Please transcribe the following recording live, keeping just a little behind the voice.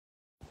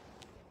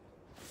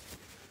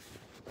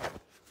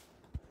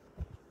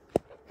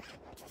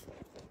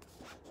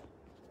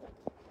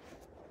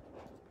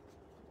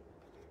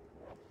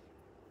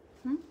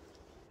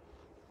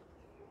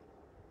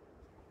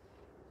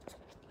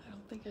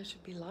I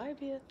should be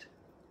live yet.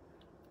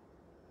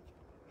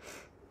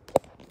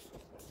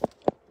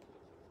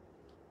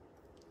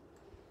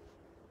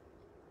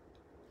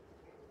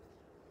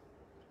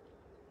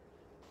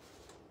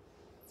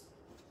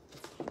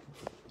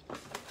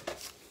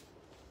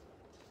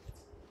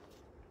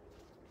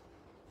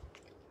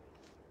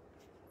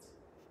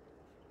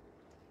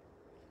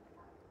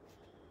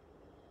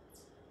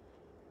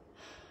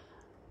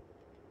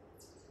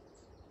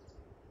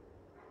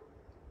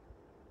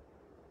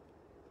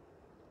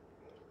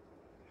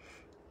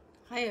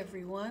 Hi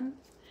everyone.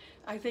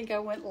 I think I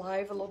went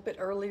live a little bit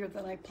earlier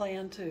than I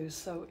planned to,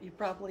 so you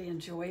probably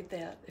enjoyed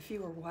that if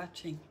you were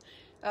watching.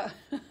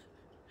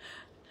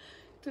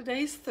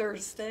 Today's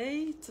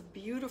Thursday. It's a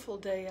beautiful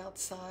day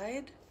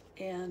outside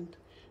and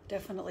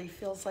definitely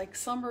feels like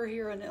summer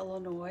here in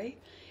Illinois.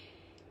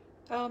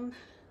 The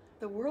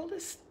world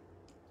is,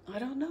 I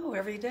don't know,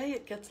 every day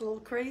it gets a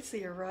little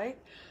crazier, right?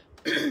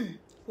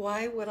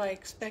 Why would I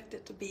expect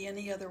it to be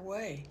any other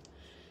way?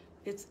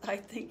 I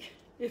think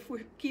if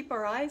we keep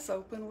our eyes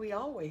open, we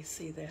always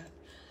see that.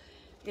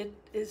 It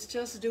is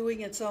just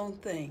doing its own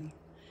thing.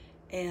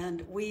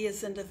 And we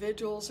as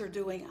individuals are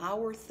doing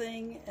our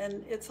thing,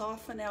 and it's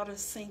often out of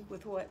sync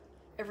with what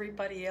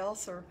everybody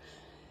else or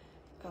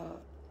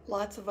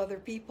lots of other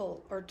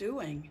people are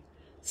doing.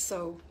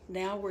 So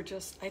now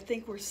I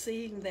think we're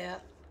seeing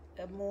that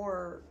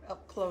more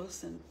up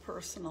close and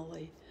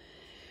personally.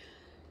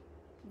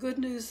 Good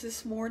news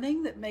this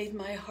morning that made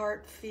my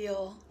heart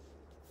feel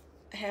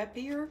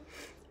happier,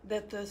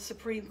 that the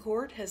Supreme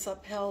Court has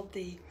upheld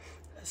the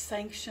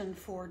sanction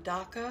for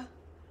DACA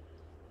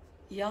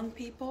young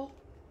people.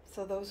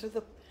 So those are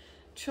the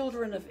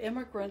children of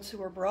immigrants who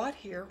were brought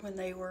here when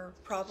they were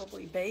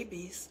probably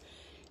babies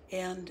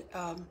and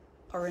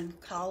are in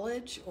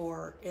college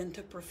or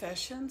into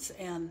professions.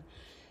 And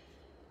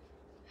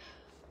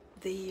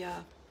the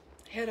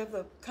head of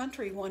the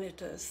country wanted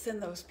to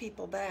send those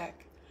people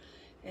back,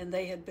 and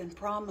they had been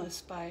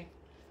promised by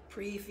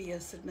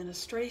previous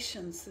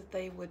administrations that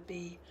they would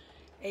be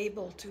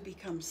able to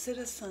become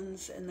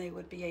citizens and they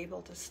would be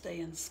able to stay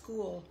in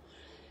school.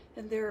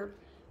 And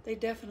they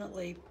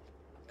definitely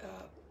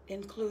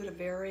include a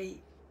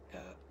very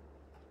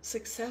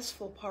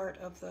successful part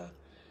of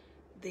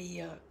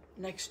the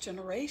next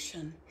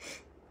generation.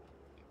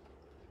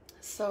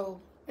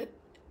 So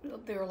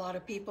there are a lot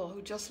of people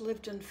who just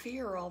lived in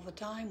fear all the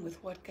time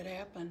with what could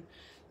happen,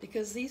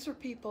 because these are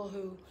people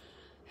who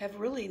have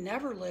really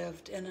never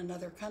lived in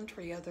another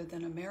country other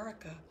than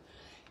America.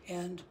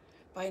 And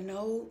by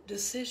no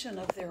decision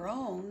of their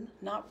own,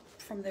 not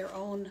from their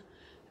own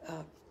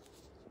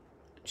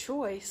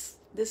choice,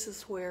 this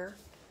is where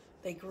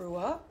they grew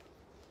up,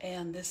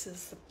 and this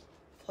is the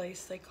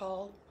place they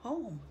call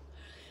home.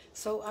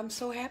 So I'm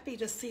so happy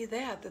to see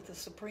that the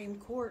Supreme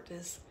Court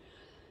is,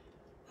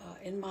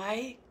 in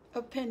my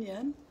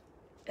opinion,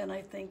 and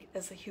I think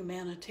as a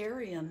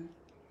humanitarian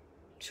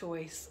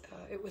choice,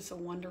 it was a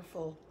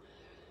wonderful,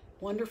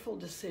 wonderful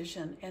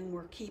decision, and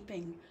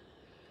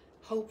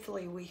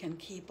hopefully we can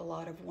keep a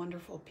lot of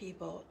wonderful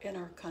people in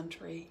our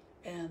country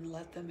and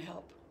let them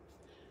help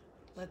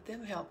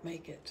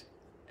make it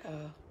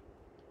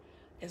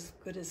as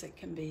good as it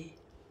can be.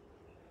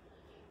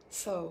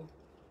 So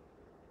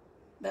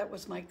that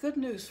was my good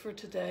news for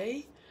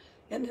today.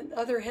 And then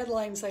other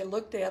headlines I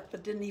looked at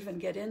but didn't even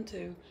get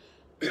into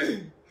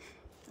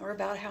are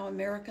about how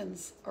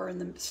Americans are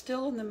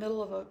still in the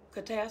middle of a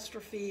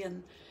catastrophe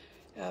and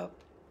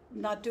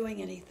not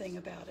doing anything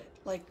about it.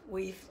 Like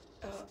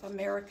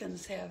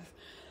Americans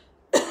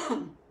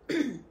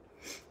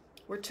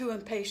we're too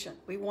impatient.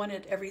 We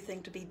wanted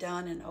everything to be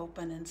done and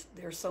open, and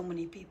there's so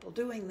many people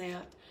doing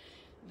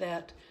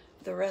that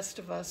the rest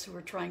of us who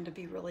are trying to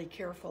be really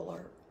careful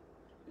are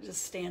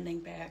just standing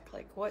back,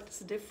 like, what's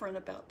different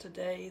about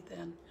today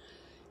than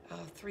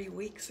 3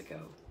 weeks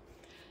ago?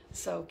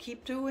 So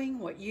keep doing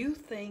what you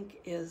think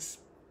is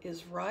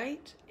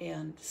right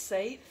and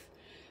safe.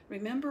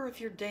 Remember,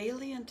 if your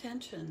daily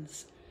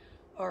intentions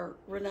are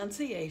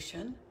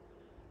renunciation,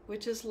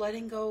 which is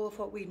letting go of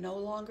what we no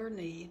longer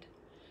need,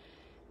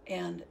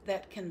 and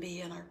that can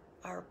be in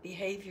our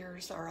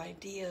behaviors, our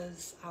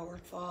ideas, our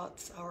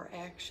thoughts, our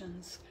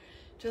actions,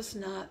 just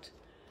not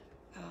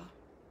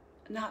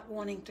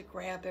wanting to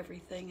grab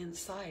everything in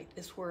sight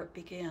is where it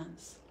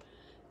begins,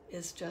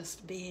 is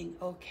just being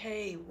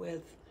okay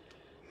with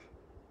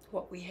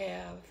what we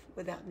have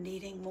without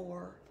needing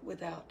more,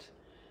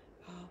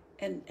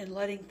 and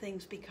letting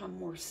things become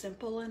more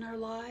simple in our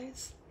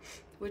lives,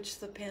 which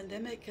the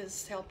pandemic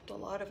has helped a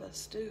lot of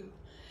us do.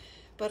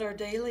 But our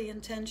daily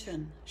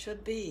intention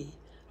should be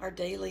our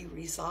daily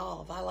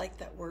resolve. I like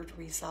that word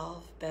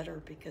resolve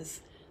better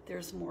because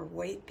there's more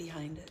weight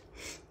behind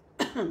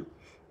it.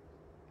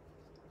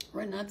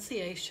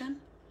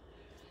 Renunciation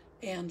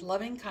and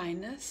loving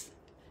kindness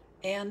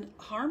and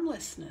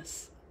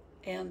harmlessness.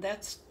 And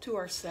that's to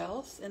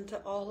ourselves and to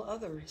all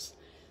others.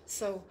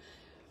 So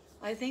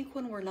I think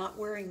when we're not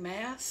wearing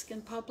masks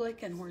in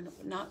public and we're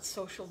not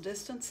social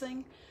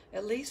distancing,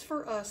 at least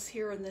for us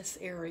here in this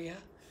area,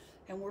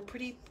 and we're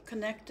pretty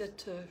connected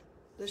to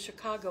the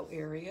Chicago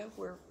area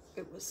where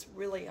it was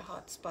really a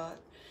hot spot.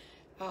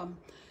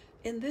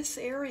 In this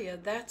area,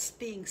 that's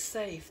being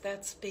safe,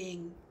 that's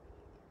being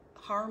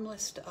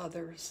harmless to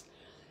others,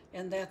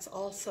 and that's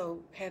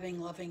also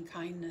having loving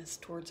kindness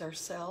towards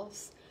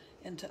ourselves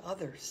and to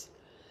others.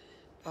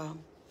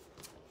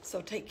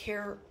 So take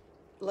care,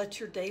 let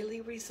your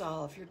daily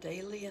resolve, your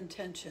daily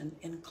intention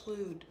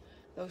include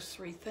those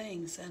three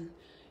things, and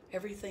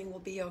everything will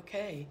be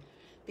okay,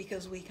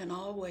 because we can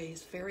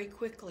always very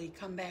quickly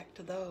come back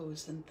to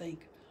those and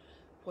think,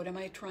 what am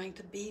I trying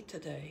to be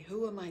today?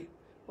 Who am I?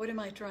 What am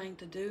I trying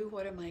to do?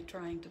 What am I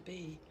trying to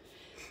be?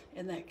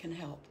 And that can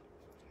help.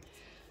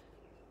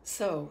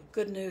 So,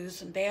 good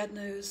news and bad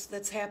news,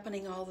 that's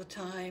happening all the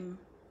time.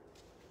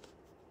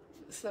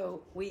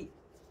 So we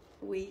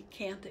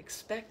can't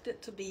expect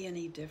it to be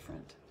any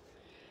different.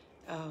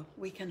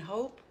 We can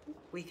hope,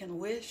 we can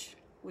wish,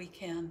 we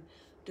can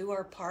do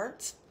our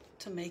parts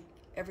to make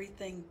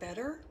everything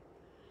better.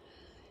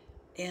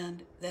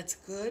 And that's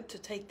good to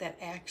take that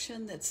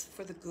action that's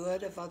for the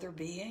good of other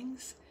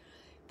beings.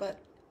 But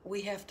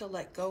we have to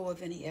let go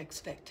of any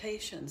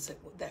expectations that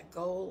that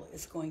goal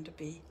is going to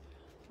be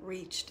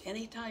reached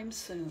anytime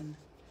soon.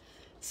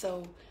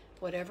 So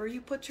whatever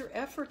you put your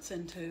efforts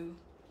into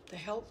to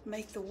help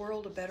make the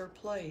world a better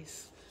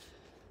place,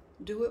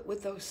 do it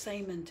with those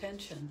same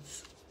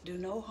intentions. Do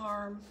no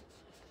harm.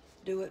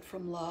 Do it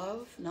from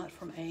love, not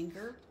from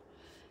anger.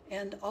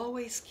 And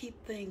always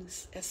keep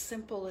things as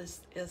simple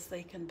as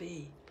they can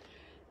be.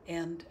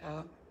 And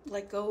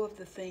let go of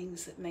the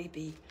things that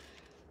maybe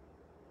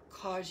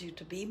cause you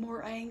to be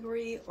more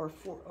angry or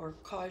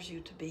cause you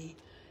to be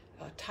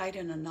tied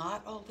in a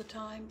knot all the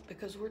time,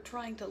 because we're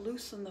trying to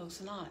loosen those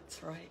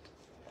knots, right?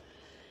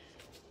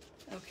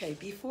 Okay,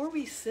 before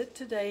we sit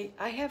today,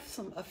 I have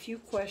a few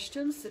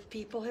questions that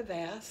people have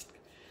asked,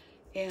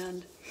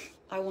 and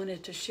I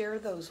wanted to share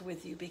those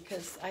with you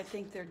because I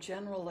think they're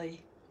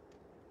generally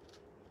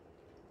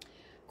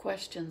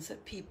questions that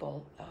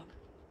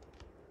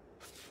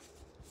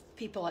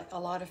a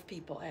lot of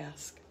people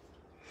ask.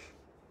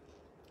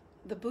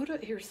 The Buddha,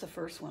 here's the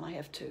first one, I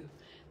have two.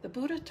 The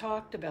Buddha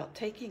talked about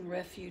taking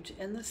refuge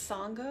in the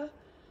Sangha,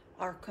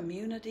 our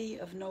community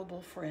of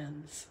noble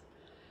friends.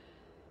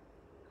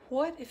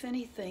 What, if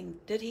anything,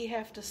 did he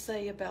have to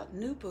say about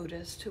new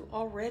Buddhists who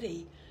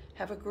already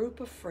have a group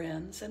of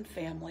friends and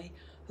family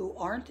who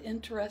aren't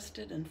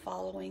interested in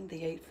following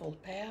the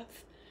Eightfold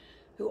Path,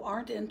 who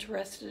aren't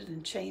interested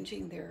in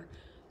changing their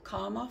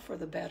karma for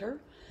the better?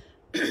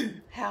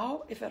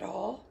 How, if at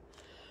all,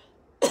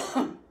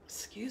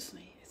 excuse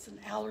me, it's an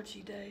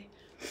allergy day.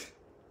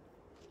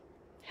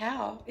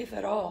 How, if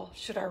at all,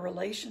 should our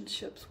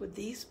relationships with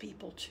these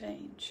people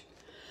change?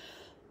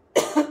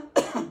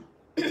 I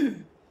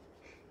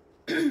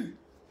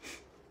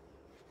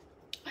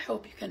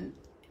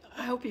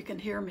hope you can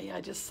hear me. I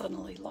just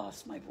suddenly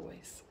lost my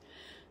voice.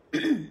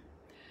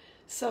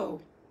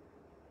 So,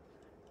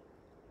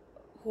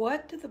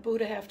 what did the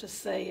Buddha have to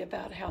say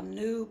about how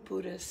new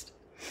Buddhists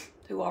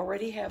who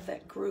already have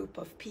that group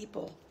of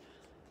people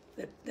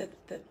that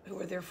who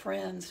are their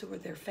friends, who are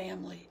their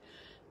family,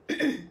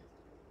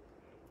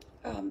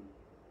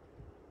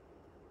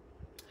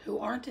 who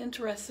aren't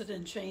interested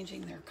in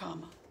changing their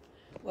karma?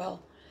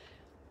 Well,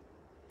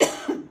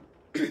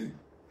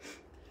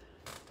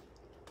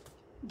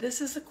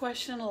 this is a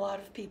question a lot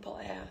of people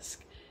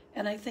ask.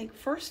 And I think,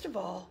 first of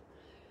all,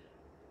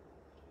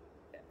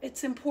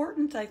 it's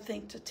important, I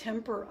think, to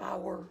temper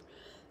our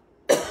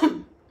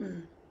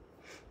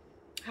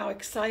how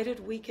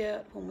excited we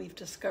get when we've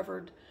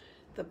discovered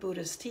the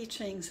Buddha's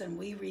teachings and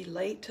we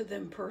relate to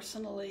them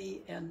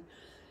personally, and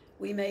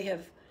we may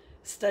have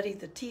studied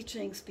the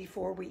teachings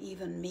before we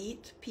even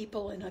meet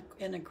people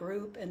in a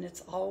group, and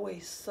it's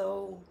always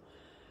so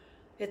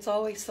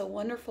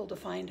wonderful to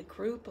find a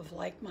group of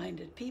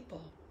like-minded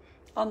people,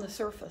 on the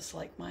surface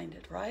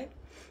like-minded, right?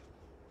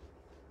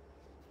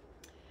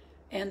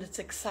 And it's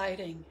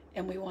exciting,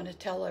 and we want to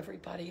tell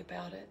everybody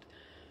about it.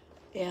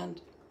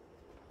 And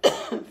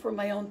from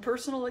my own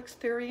personal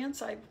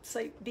experience, I would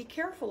say be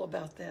careful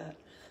about that,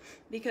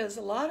 because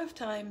a lot of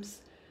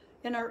times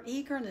in our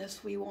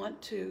eagerness we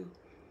want to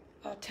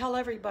tell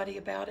everybody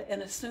about it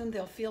and assume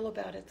they'll feel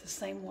about it the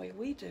same way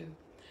we do.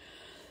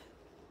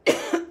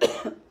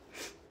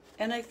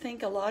 And I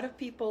think a lot of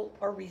people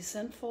are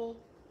resentful.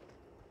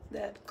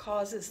 That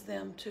causes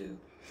them to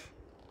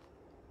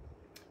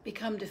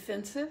become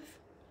defensive,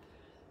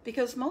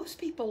 because most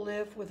people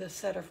live with a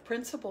set of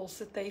principles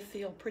that they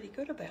feel pretty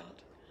good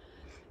about.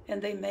 And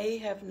they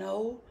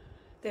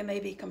may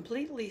be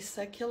completely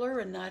secular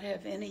and not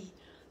have any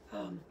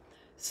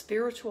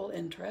spiritual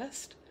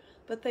interest,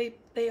 but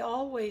they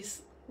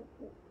always,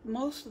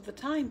 most of the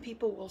time,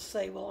 people will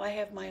say, well, I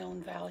have my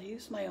own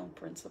values, my own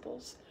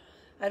principles.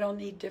 I don't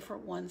need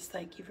different ones,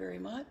 thank you very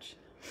much.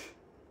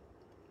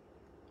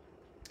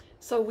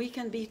 So we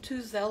can be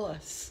too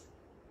zealous,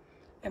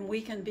 and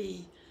we can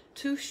be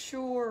too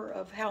sure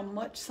of how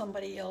much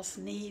somebody else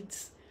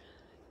needs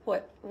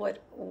what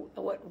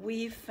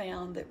we've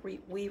found that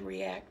we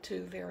react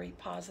to very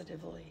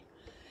positively.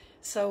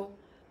 So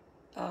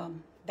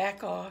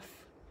back off,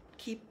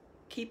 keep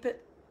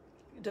it,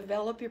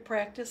 develop your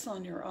practice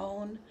on your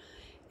own.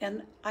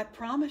 And I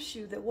promise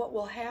you that what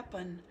will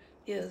happen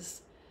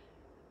is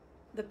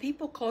the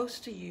people close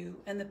to you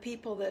and the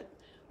people that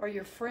are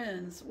your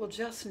friends will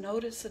just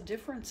notice a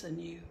difference in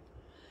you.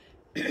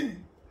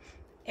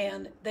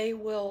 And they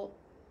will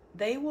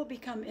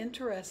become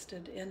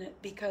interested in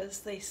it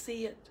because they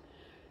see it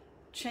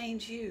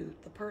change you,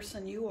 the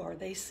person you are.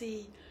 They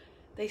see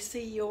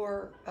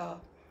your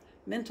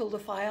mental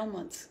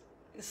defilements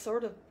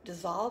sort of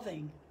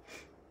dissolving.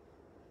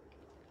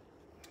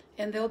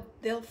 And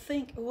they'll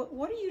think,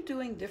 what are you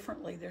doing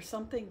differently? There's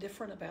something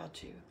different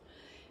about you.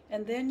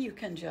 And then you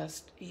can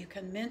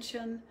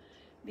mention,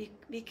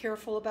 be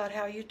careful about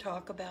how you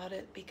talk about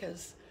it,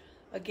 because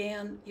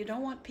again, you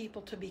don't want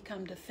people to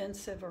become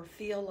defensive or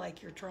feel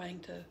like you're trying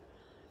to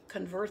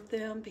convert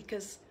them,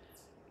 because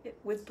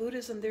with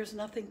Buddhism, there's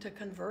nothing to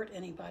convert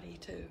anybody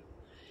to.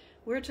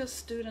 We're just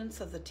students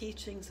of the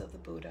teachings of the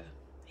Buddha.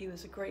 He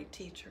was a great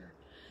teacher.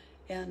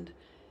 And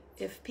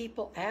if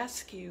people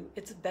ask you,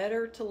 it's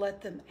better to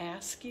let them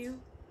ask you.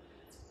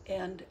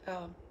 And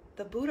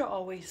the Buddha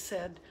always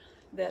said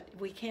that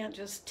we can't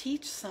just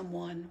teach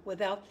someone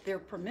without their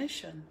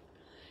permission.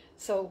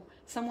 So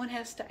someone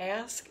has to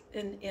ask,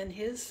 in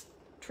his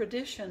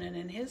tradition and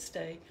in his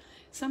day,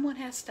 someone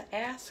has to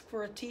ask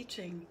for a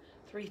teaching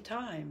 3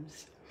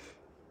 times.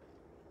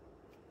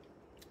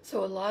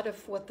 So a lot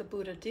of what the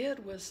Buddha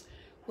did was,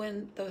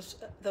 when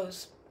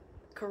those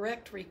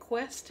correct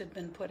requests had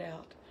been put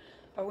out,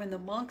 or when the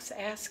monks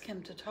asked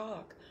him to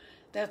talk,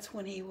 that's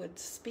when he would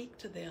speak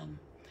to them.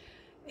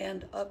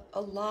 And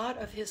a lot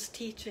of his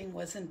teaching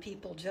was in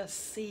people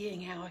just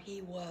seeing how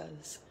he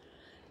was,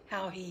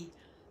 how he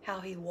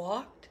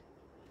walked,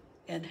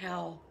 and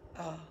how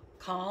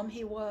calm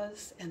he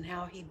was, and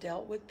how he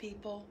dealt with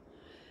people.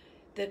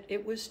 That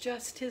it was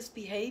just his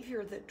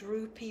behavior that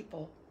drew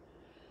people.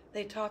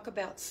 They talk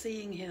about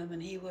seeing him,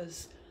 and he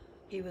was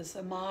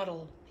a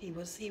model. He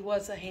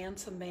was a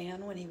handsome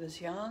man when he was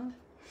young.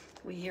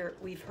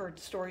 We've heard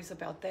stories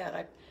about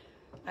that.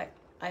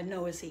 I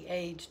know as he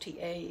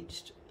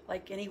aged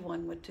like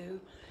anyone would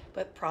do,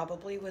 but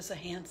probably was a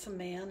handsome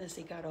man as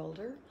he got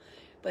older.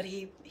 But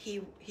he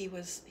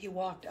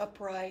walked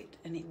upright,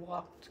 and he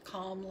walked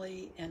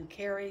calmly and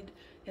carried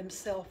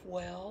himself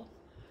well.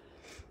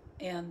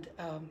 And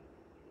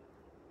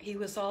he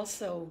was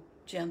also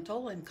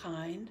gentle and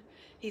kind.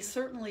 He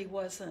certainly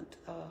wasn't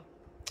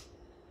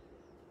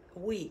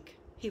weak.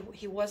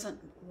 He wasn't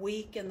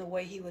weak in the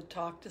way he would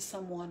talk to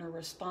someone or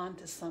respond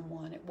to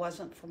someone. It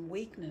wasn't from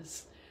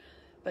weakness,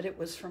 but it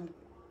was from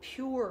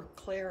pure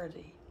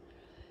clarity.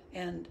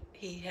 And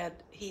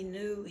he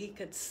knew, he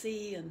could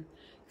see and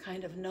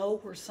kind of know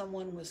where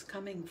someone was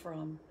coming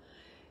from.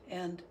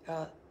 And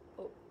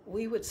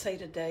we would say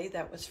today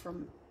that was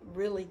from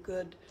really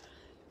good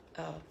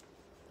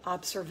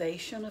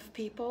observation of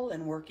people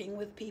and working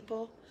with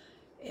people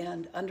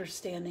and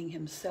understanding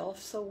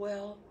himself so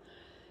well.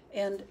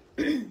 And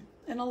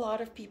and a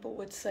lot of people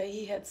would say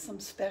he had some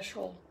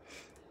special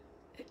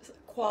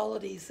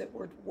qualities that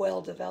were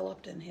well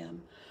developed in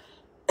him.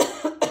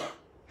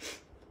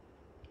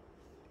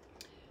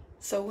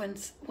 So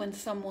when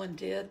someone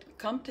did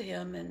come to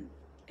him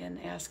and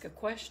ask a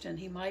question,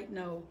 he might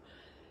know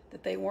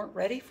that they weren't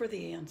ready for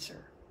the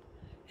answer.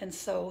 And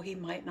so he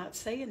might not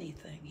say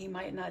anything. He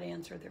might not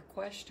answer their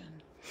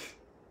question.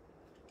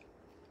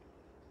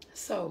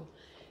 So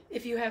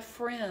if you have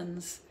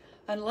friends,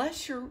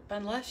 unless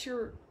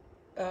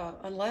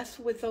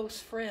with those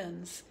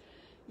friends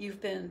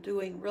you've been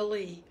doing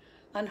really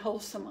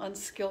unwholesome,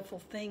 unskillful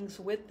things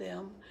with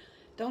them,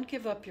 don't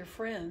give up your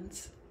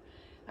friends.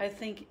 I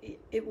think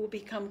it will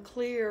become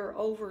clear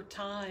over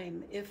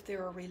time if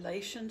there are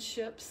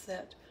relationships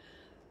that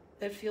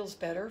it feels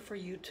better for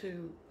you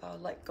to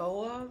let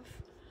go of,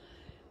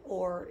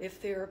 or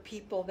if there are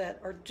people that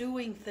are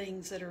doing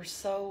things that are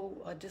so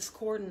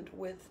discordant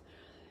with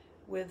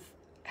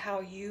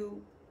how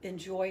you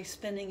enjoy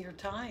spending your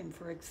time,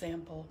 for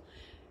example.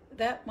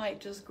 That might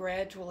just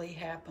gradually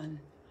happen,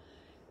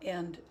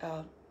 and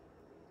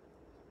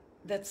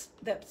that's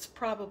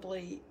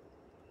probably,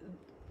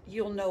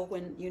 you'll know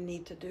when you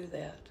need to do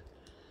that.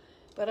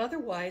 But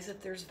otherwise,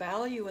 if there's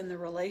value in the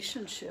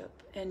relationship,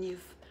 and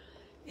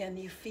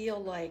you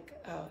feel like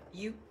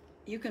you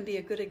can be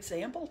a good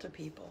example to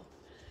people.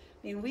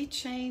 I mean, we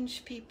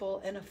change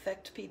people and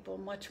affect people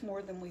much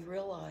more than we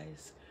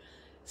realize.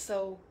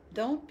 So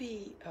don't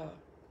be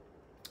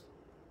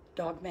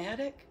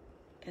dogmatic,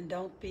 and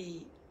don't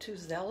be too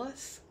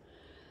zealous,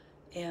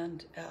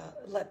 and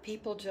let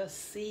people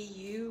just see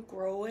you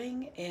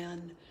growing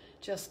and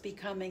just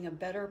becoming a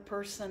better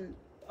person,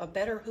 a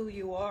better who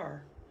you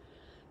are.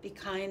 Be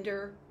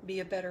kinder, be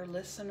a better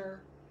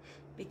listener,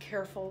 be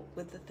careful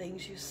with the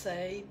things you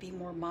say, be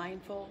more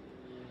mindful.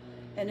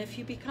 And if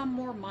you become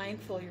more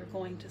mindful, you're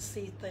going to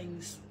see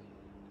things.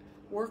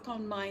 Work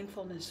on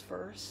mindfulness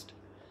first.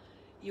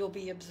 You'll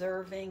be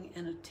observing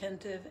and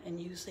attentive and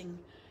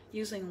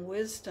using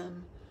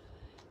wisdom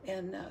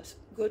and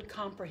good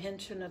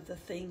comprehension of the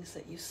things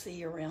that you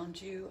see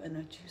around you and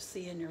that you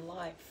see in your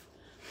life.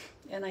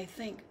 And I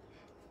think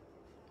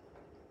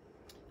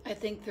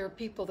there are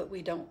people that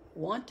we don't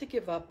want to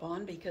give up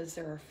on because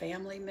there are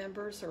family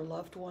members or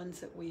loved ones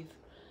that we've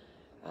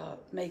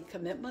made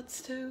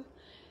commitments to.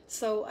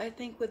 So I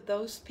think with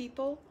those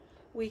people,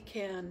 we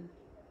can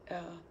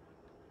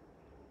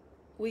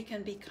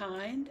be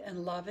kind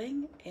and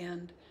loving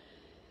and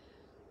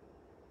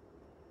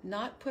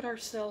not put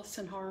ourselves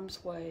in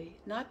harm's way,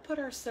 not put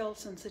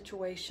ourselves in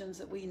situations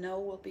that we know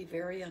will be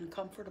very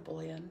uncomfortable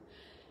in.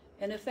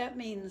 And if that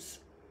means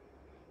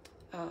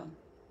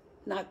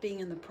not being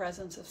in the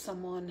presence of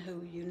someone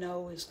who you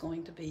know is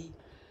going to be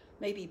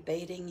maybe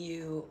baiting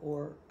you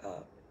or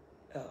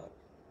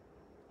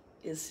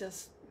is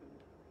just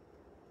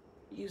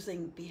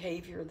using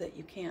behavior that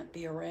you can't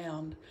be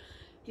around,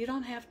 you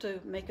don't have to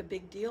make a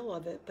big deal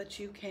of it, but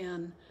you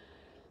can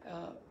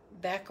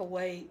back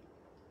away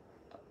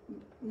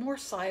more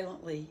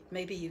silently.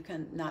 Maybe you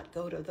can not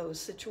go to those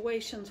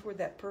situations where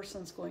that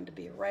person's going to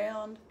be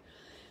around,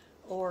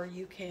 or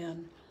you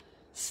can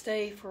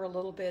stay for a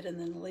little bit and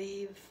then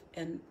leave,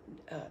 and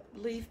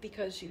leave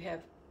because you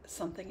have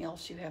something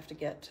else you have to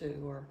get to,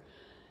 or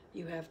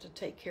you have to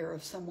take care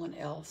of someone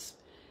else,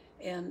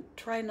 and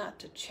try not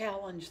to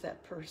challenge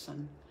that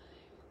person.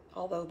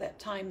 Although that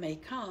time may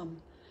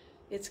come,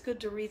 it's good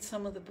to read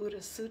some of the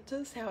Buddhist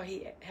suttas,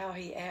 how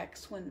he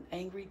acts when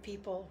angry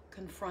people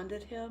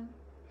confronted him.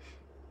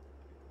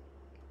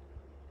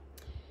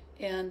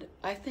 And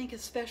I think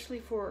especially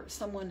for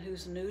someone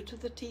who's new to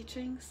the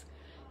teachings,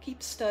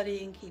 keep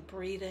studying, keep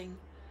reading,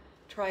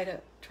 try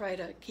to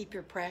keep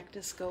your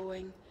practice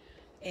going,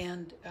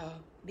 and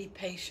be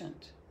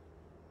patient.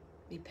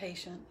 Be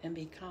patient and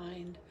be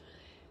kind.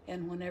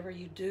 And whenever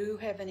you do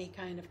have any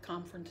kind of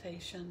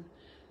confrontation,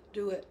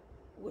 do it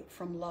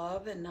from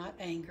love and not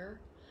anger,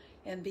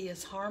 and be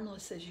as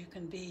harmless as you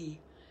can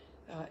be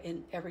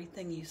in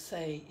everything you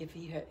say. If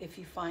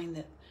you find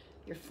that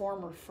your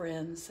former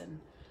friends and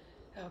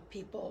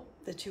people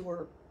that you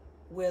were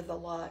with a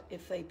lot,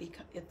 if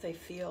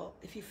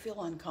you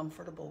feel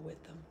uncomfortable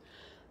with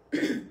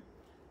them,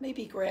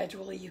 maybe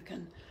gradually you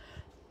can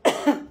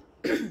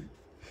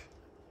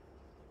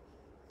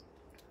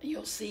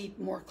you'll see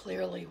more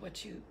clearly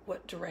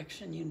what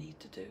direction you need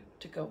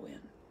to go in.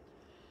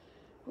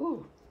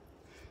 Ooh.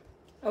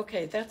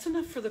 Okay, that's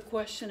enough for the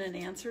question and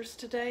answers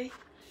today,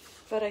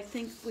 but I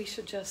think we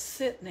should just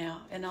sit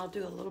now, and I'll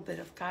do a little bit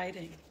of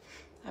guiding.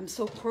 I'm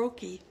so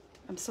croaky.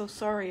 I'm so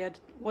sorry. I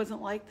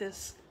wasn't like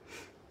this.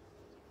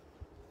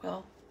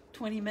 Well,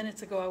 20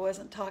 minutes ago I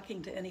wasn't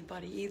talking to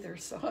anybody either,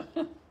 so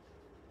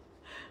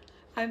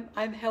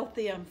I'm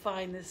healthy, I'm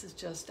fine. This is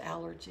just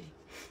allergy.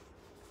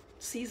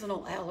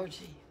 Seasonal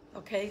allergy.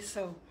 Okay,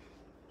 so,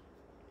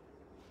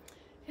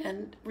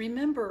 and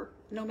remember,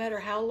 no matter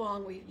how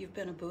long you've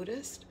been a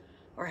Buddhist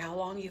or how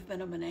long you've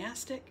been a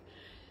monastic,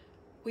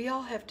 we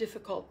all have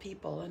difficult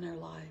people in our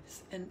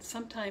lives, and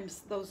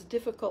sometimes those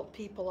difficult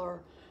people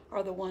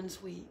are the ones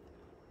we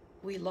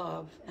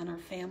love and our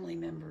family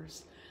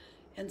members.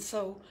 And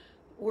so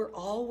we're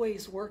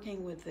always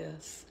working with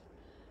this.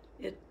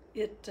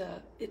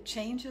 It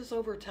changes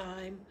over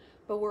time,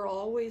 but we're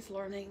always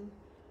learning,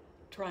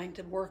 trying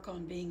to work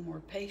on being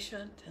more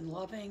patient and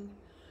loving,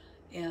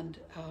 and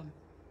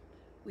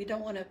we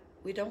don't want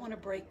to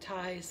break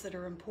ties that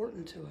are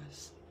important to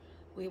us.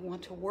 We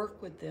want to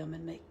work with them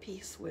and make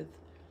peace with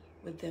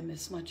them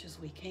as much as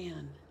we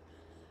can.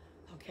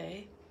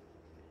 Okay?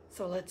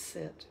 So let's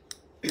sit.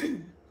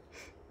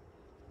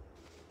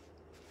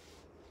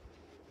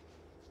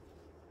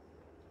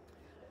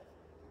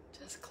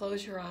 Just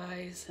close your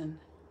eyes and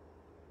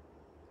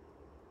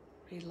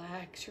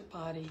relax your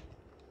body.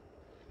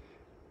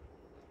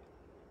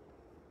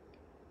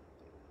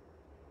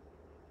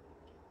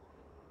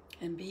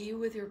 And be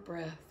with your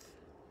breath.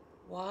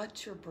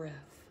 Watch your breath.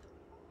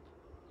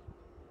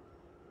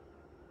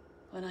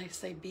 When I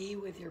say be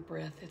with your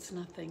breath, that's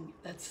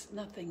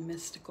nothing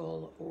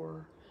mystical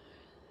or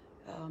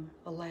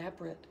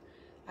elaborate.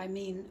 I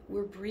mean,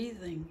 we're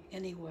breathing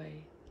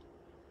anyway.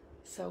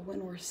 So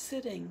when we're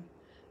sitting,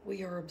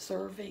 we are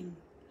observing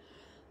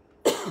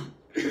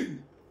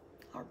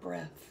our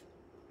breath.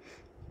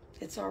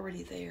 It's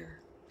already there.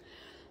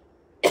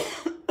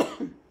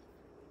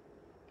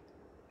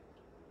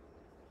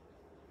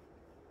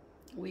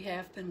 We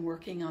have been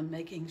working on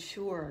making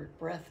sure our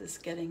breath is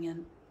getting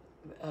in,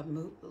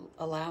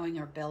 allowing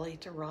our belly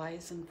to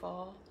rise and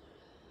fall.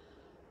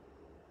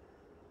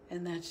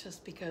 And that's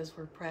just because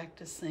we're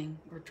practicing.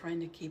 We're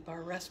trying to keep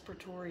our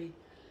respiratory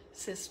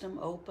system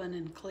open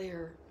and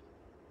clear.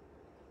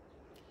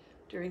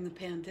 During the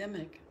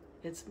pandemic,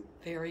 it's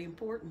very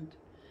important.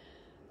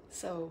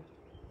 So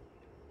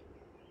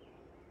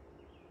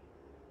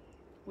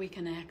we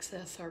can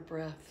access our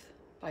breath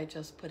by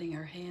just putting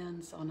our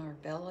hands on our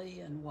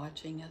belly and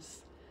watching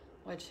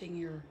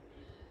your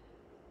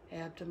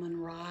abdomen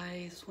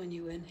rise when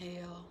you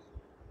inhale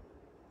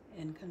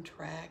and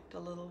contract a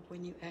little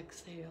when you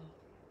exhale.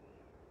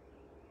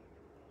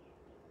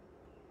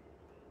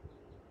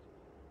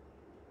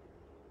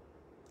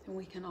 And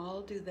we can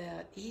all do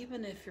that,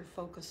 even if your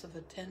focus of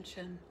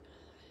attention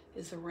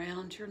is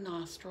around your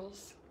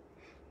nostrils,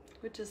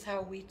 which is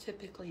how we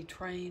typically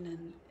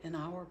train in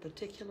our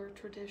particular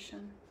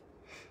tradition.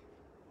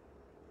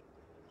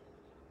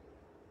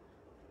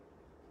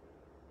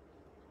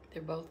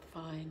 They're both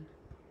fine.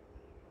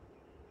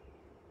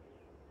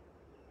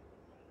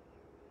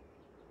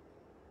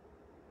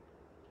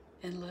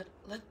 And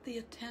let the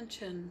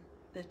attention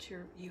that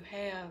you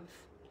have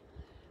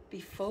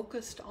be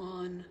focused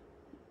on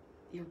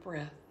your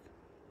breath,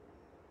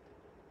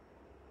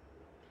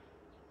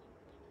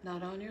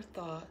 not on your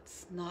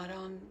thoughts, not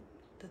on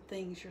the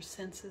things your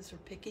senses are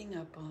picking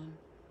up on.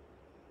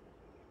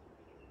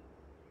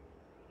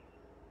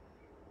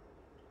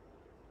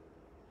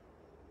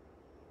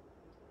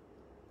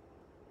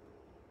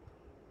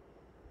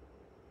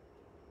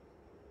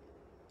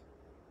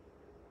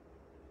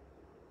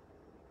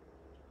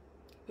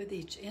 With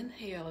each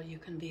inhale, you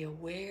can be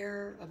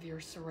aware of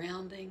your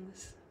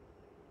surroundings.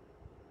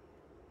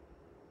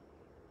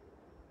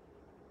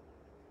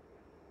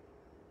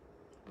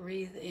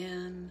 Breathe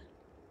in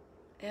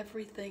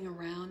everything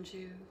around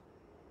you.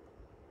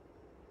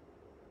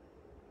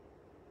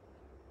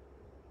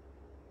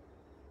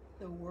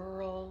 The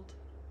world,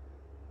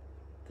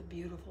 the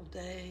beautiful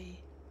day.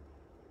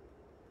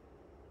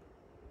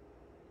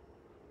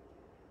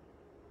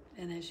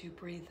 And as you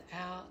breathe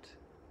out,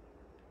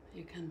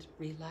 you can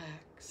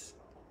relax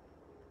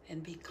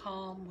and be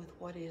calm with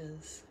what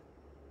is.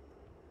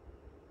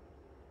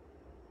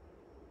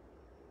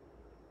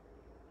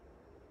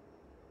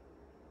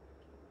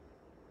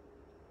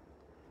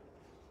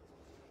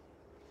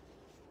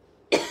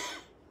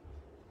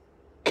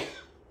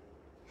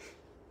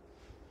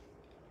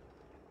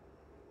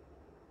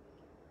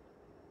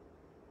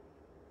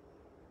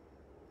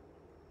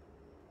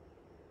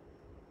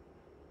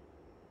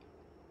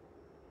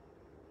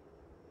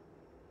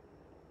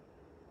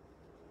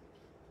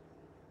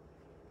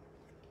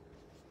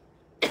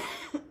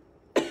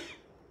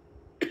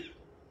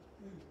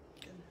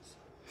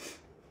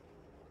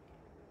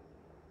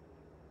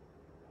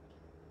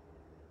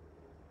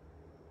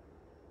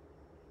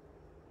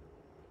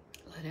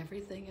 Let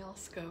everything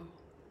else go.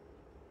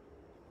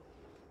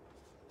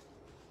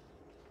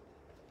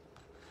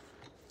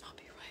 I'll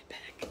be right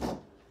back.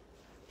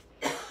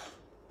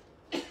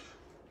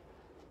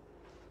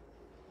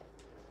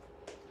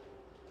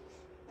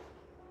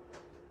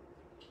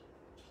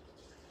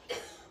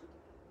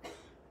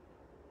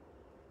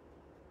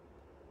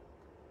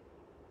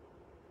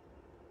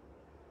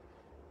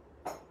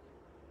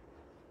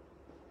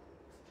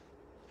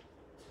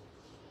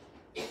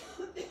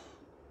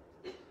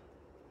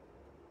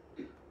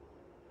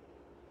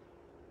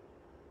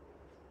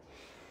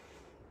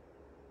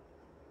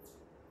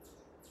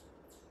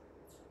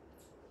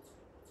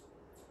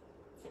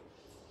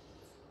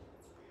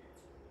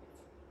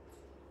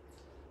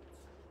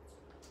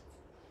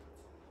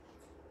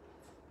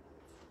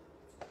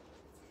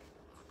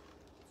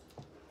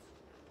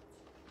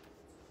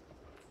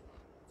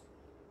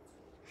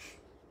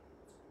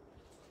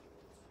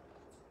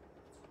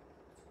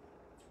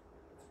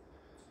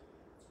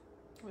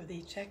 With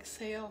each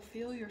exhale,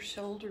 feel your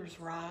shoulders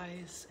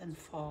rise and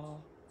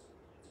fall.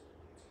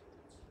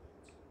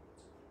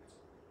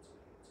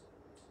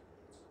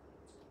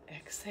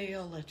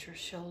 Exhale, let your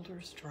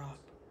shoulders drop.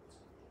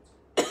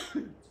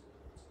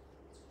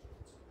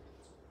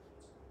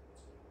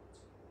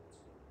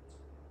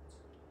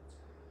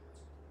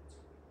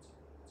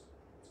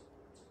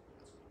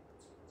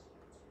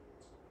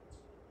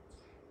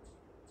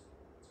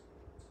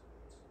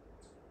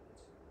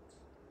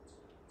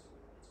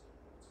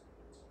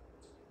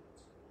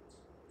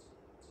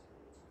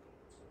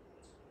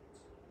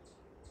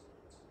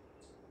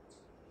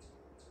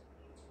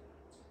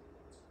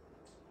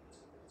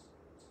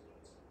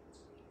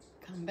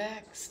 Come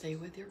back, stay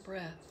with your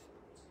breath,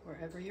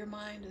 wherever your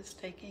mind is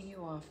taking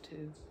you off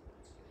to.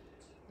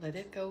 Let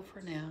it go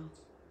for now.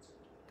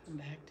 Come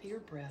back to your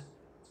breath.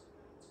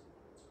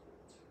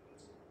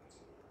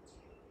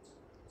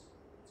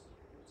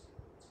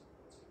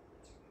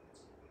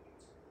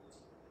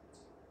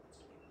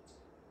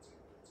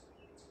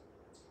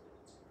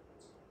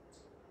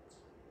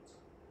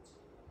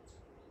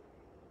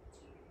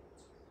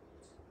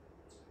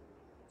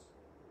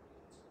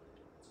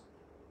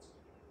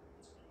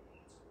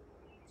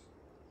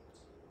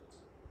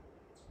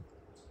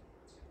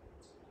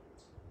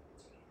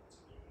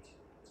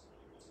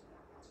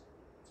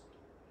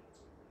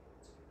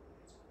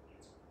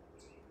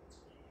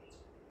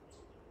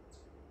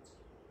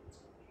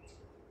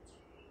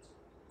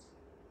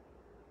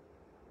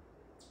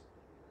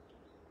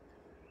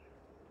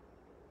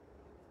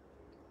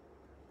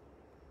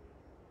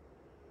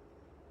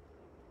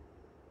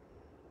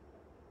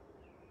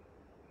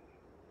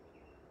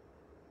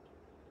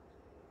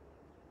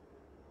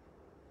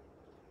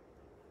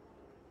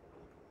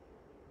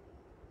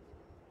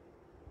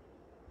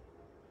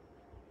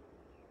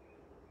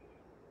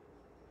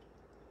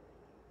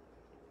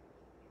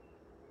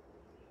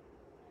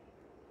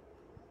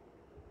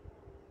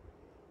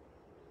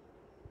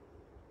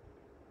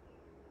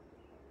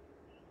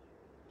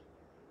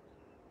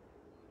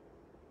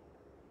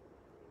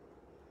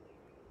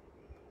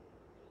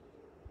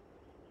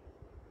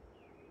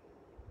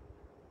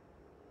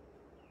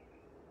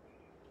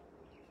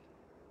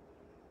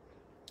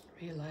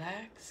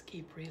 Relax,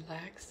 keep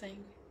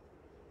relaxing.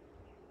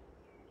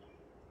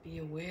 Be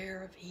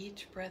aware of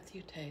each breath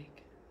you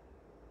take.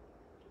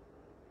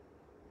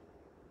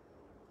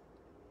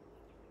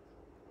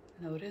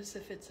 Notice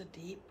if it's a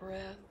deep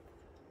breath,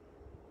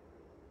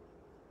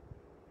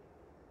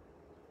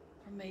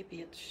 or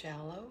maybe it's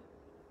shallow.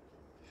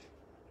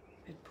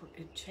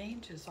 It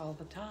changes all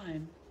the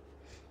time,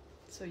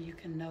 so you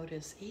can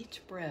notice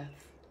each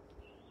breath.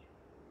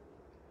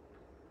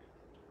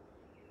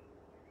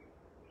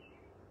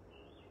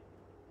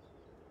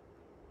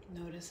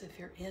 Notice if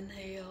your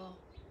inhale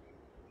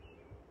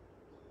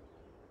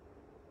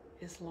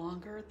is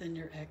longer than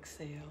your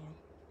exhale,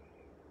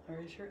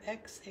 or is your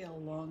exhale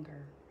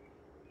longer?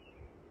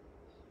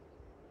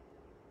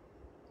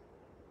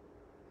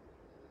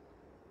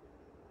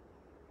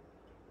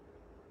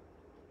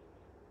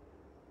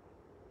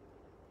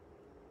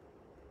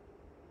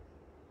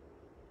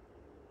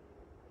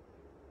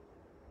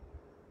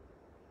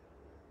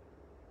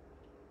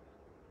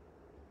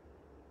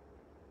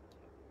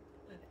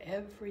 Let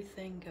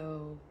everything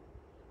go.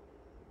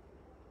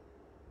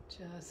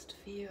 Just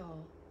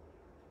feel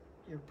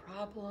your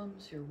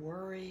problems, your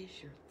worries,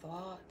 your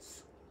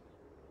thoughts,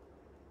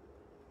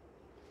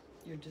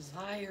 your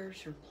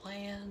desires, your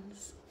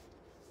plans.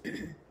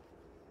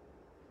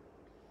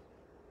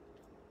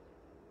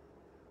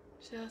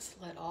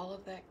 Just let all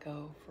of that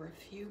go for a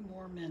few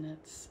more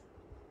minutes.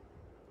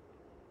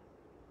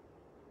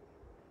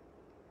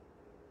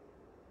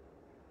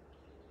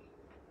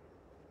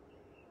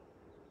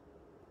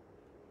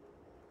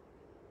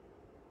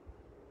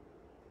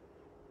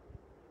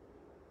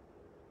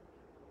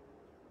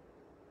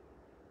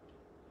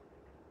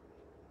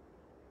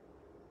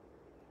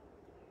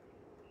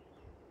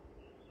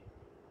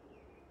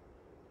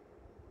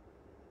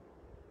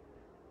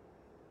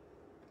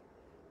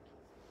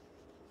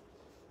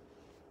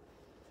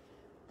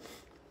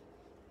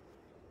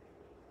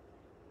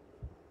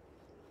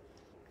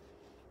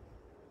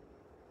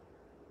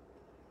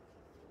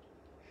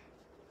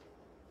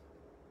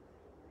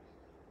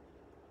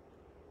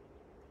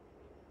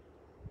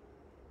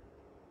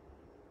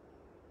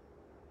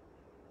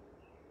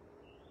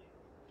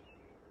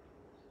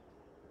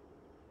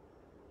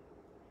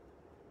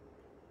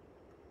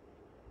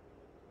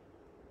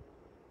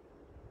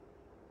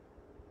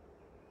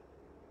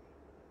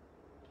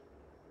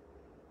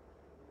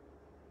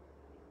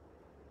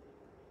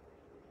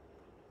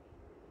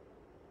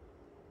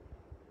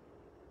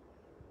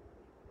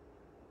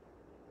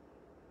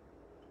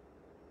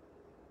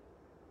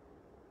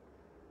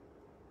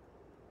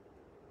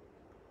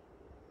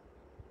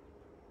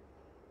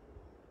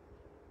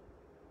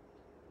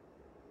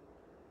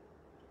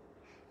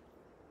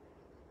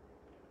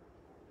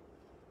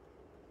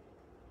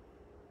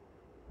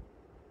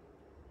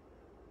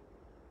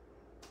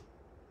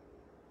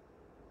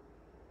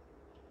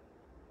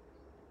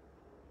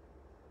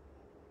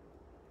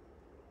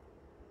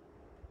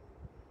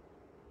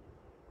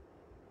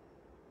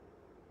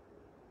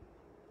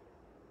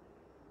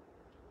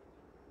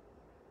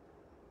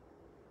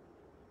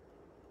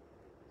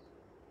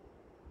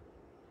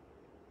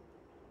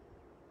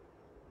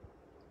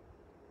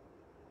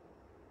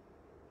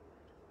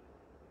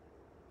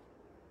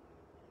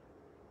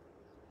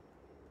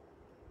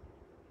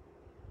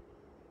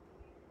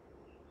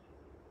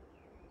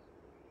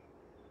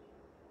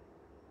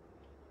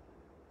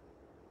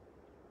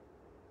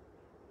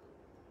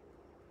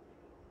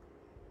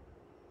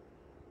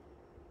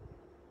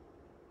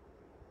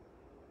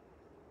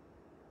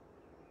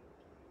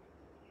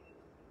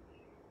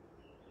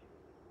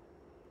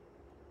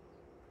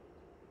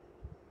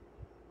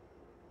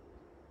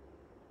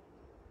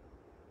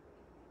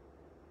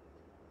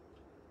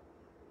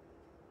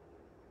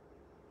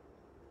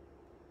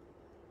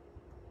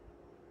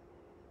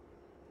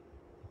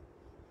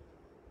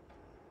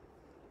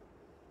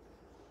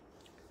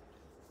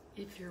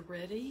 If you're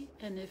ready,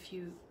 and if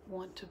you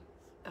want to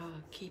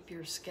keep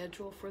your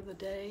schedule for the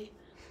day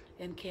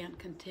and can't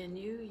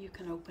continue, you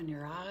can open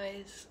your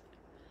eyes.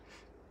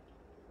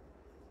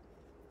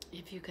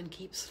 If you can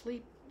keep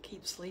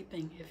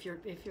sleeping. If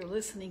you're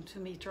listening to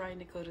me trying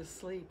to go to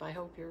sleep, I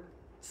hope you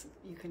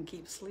can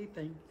keep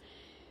sleeping.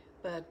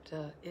 But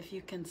if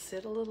you can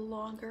sit a little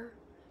longer,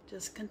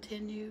 just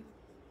continue.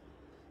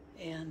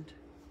 And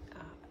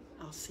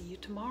I'll see you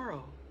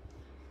tomorrow.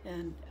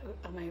 And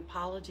my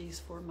apologies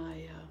for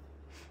my,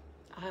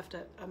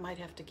 I might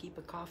have to keep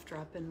a cough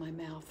drop in my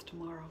mouth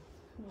tomorrow.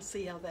 We'll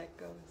see how that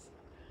goes.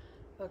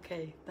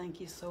 Okay, thank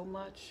you so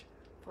much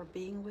for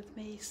being with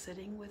me,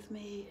 sitting with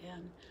me,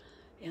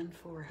 and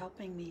for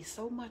helping me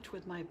so much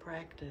with my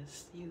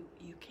practice. You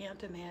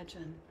can't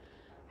imagine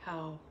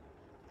how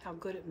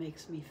good it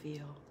makes me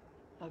feel.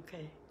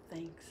 Okay,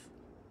 thanks.